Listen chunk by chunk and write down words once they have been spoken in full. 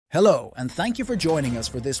Hello, and thank you for joining us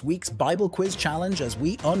for this week's Bible Quiz Challenge as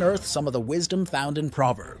we unearth some of the wisdom found in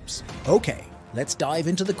Proverbs. Okay, let's dive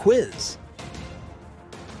into the quiz.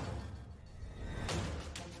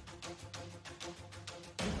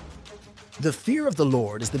 The fear of the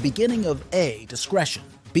Lord is the beginning of A. Discretion,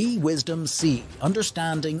 B. Wisdom, C.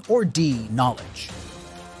 Understanding, or D. Knowledge.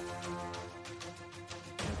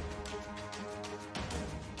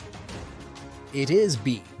 It is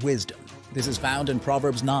B. Wisdom. This is found in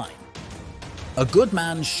Proverbs 9. A good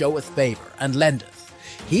man showeth favour, and lendeth.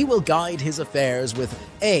 He will guide his affairs with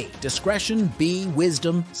A. Discretion, B.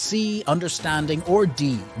 Wisdom, C. Understanding, or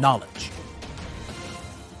D. Knowledge.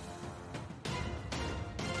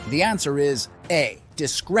 The answer is A.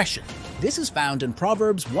 Discretion. This is found in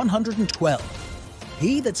Proverbs 112.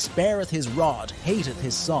 He that spareth his rod hateth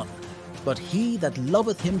his son, but he that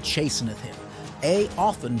loveth him chasteneth him. A.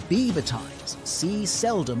 Often, B. Betimes, C.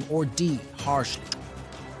 Seldom, or D. Harshly.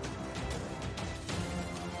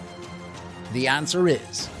 The answer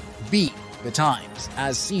is B. Betimes,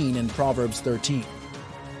 as seen in Proverbs 13.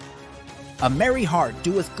 A merry heart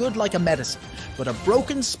doeth good like a medicine, but a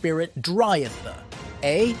broken spirit drieth the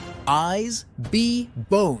A. Eyes, B.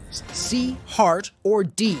 Bones, C. Heart, or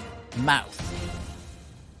D. Mouth.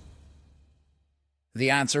 The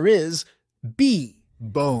answer is B.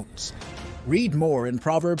 Bones. Read more in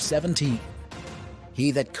Proverbs 17. He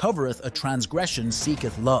that covereth a transgression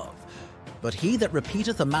seeketh love, but he that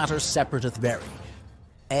repeateth a matter separateth very.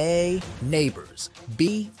 A. Neighbours,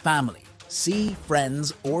 B. Family, C.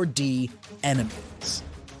 Friends, or D. Enemies.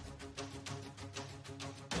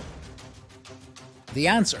 The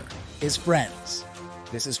answer is friends.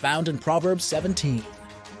 This is found in Proverbs 17.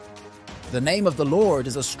 The name of the Lord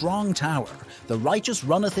is a strong tower. The righteous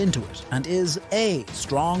runneth into it, and is A.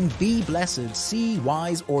 Strong, B. Blessed, C.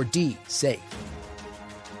 Wise, or D. Safe.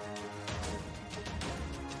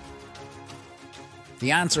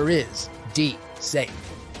 The answer is D. Safe.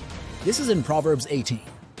 This is in Proverbs 18.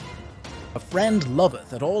 A friend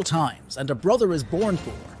loveth at all times, and a brother is born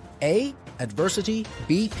for A. Adversity,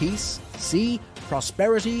 B. Peace, C.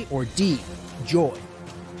 Prosperity, or D. Joy.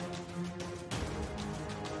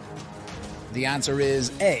 The answer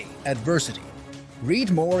is A. Adversity.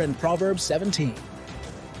 Read more in Proverbs 17.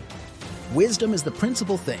 Wisdom is the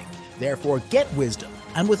principal thing, therefore get wisdom,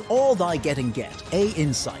 and with all thy getting get, A.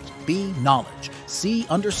 Insight, B. Knowledge, C.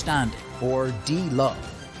 Understanding, or D. Love.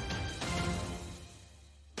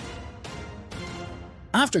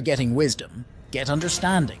 After getting wisdom, get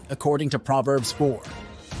understanding, according to Proverbs 4.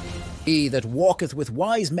 He that walketh with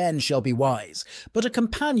wise men shall be wise, but a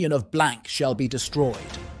companion of blank shall be destroyed.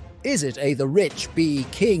 Is it A. the rich, B.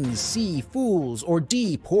 kings, C. fools, or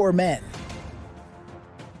D. poor men?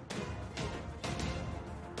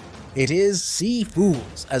 It is C.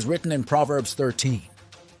 fools, as written in Proverbs 13.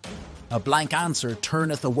 A blank answer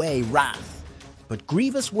turneth away wrath, but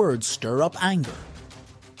grievous words stir up anger.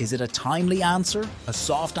 Is it a timely answer, a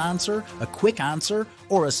soft answer, a quick answer,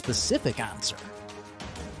 or a specific answer?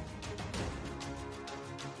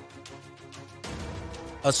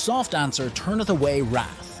 A soft answer turneth away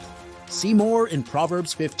wrath. See more in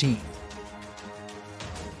Proverbs 15.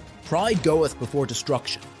 Pride goeth before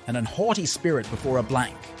destruction, and an haughty spirit before a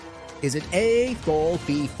blank. Is it A. Fall,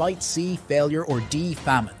 B. Fight, C. Failure, or D.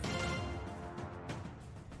 Famine?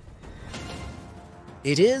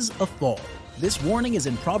 It is a fall. This warning is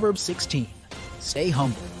in Proverbs 16. Stay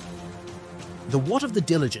humble. The what of the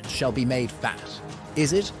diligent shall be made fat.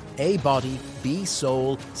 Is it A. Body, B.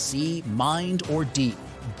 Soul, C. Mind, or D.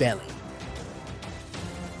 Belly?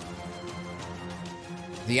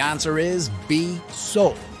 The answer is B.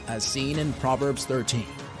 Soul, as seen in Proverbs 13.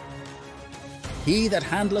 He that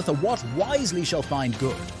handleth a what wisely shall find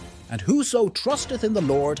good, and whoso trusteth in the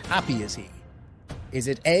Lord, happy is he. Is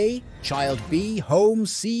it A. Child, B. Home,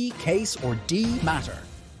 C. Case, or D. Matter?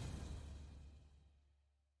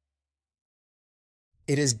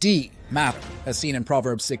 It is D. Matter, as seen in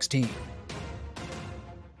Proverbs 16.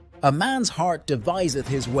 A man's heart deviseth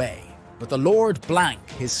his way, but the Lord blank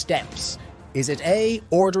his steps. Is it A.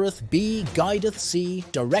 Ordereth, B. Guideth, C.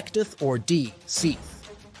 Directeth, or D. Seeth?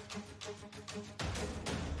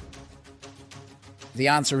 The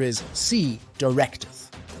answer is C. Directeth.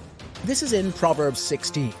 This is in Proverbs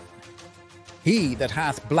 16. He that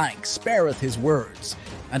hath blank spareth his words,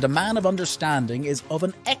 and a man of understanding is of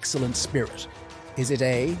an excellent spirit. Is it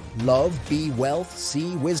A. Love, B. Wealth,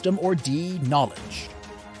 C. Wisdom, or D. Knowledge?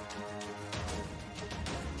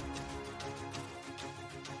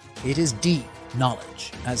 It is D.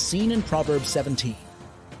 Knowledge, as seen in Proverbs 17.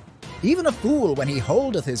 Even a fool, when he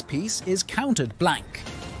holdeth his peace, is counted blank.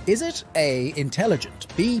 Is it A, intelligent,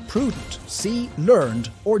 B, prudent, C, learned,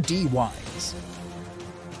 or D, wise?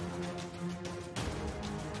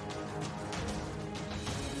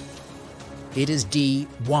 It is D,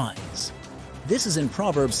 wise. This is in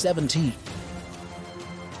Proverbs 17.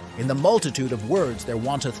 In the multitude of words there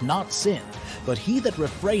wanteth not sin, but he that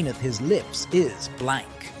refraineth his lips is blank.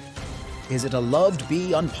 Is it a loved,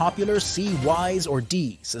 B, unpopular, C, wise, or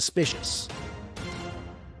D, suspicious?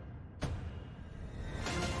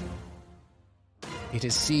 It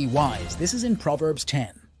is C, wise. This is in Proverbs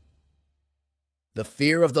 10. The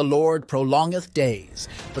fear of the Lord prolongeth days,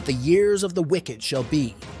 but the years of the wicked shall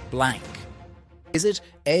be blank. Is it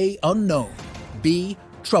A, unknown, B,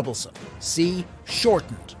 troublesome, C,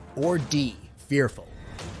 shortened, or D, fearful?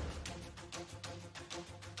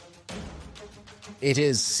 It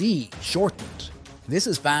is C, shortened. This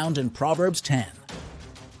is found in Proverbs 10.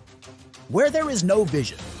 Where there is no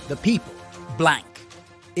vision, the people blank.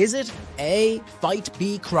 Is it A, fight,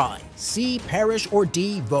 B, cry, C, perish, or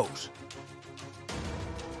D, vote?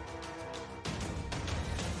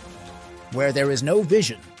 Where there is no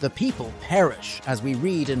vision, the people perish, as we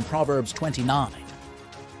read in Proverbs 29.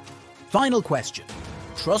 Final question.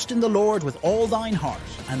 Trust in the Lord with all thine heart,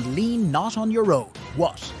 and lean not on your own.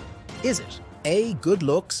 What is it? A, good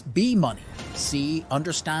looks, B, money, C,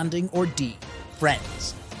 understanding, or D,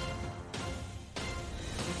 friends?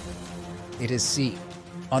 It is C,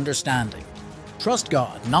 understanding. Trust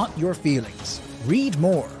God, not your feelings. Read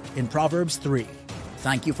more in Proverbs 3.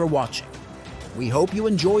 Thank you for watching. We hope you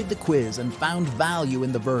enjoyed the quiz and found value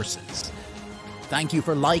in the verses. Thank you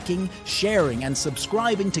for liking, sharing, and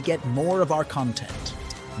subscribing to get more of our content.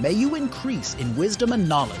 May you increase in wisdom and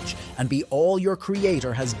knowledge and be all your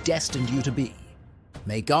Creator has destined you to be.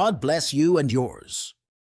 May God bless you and yours.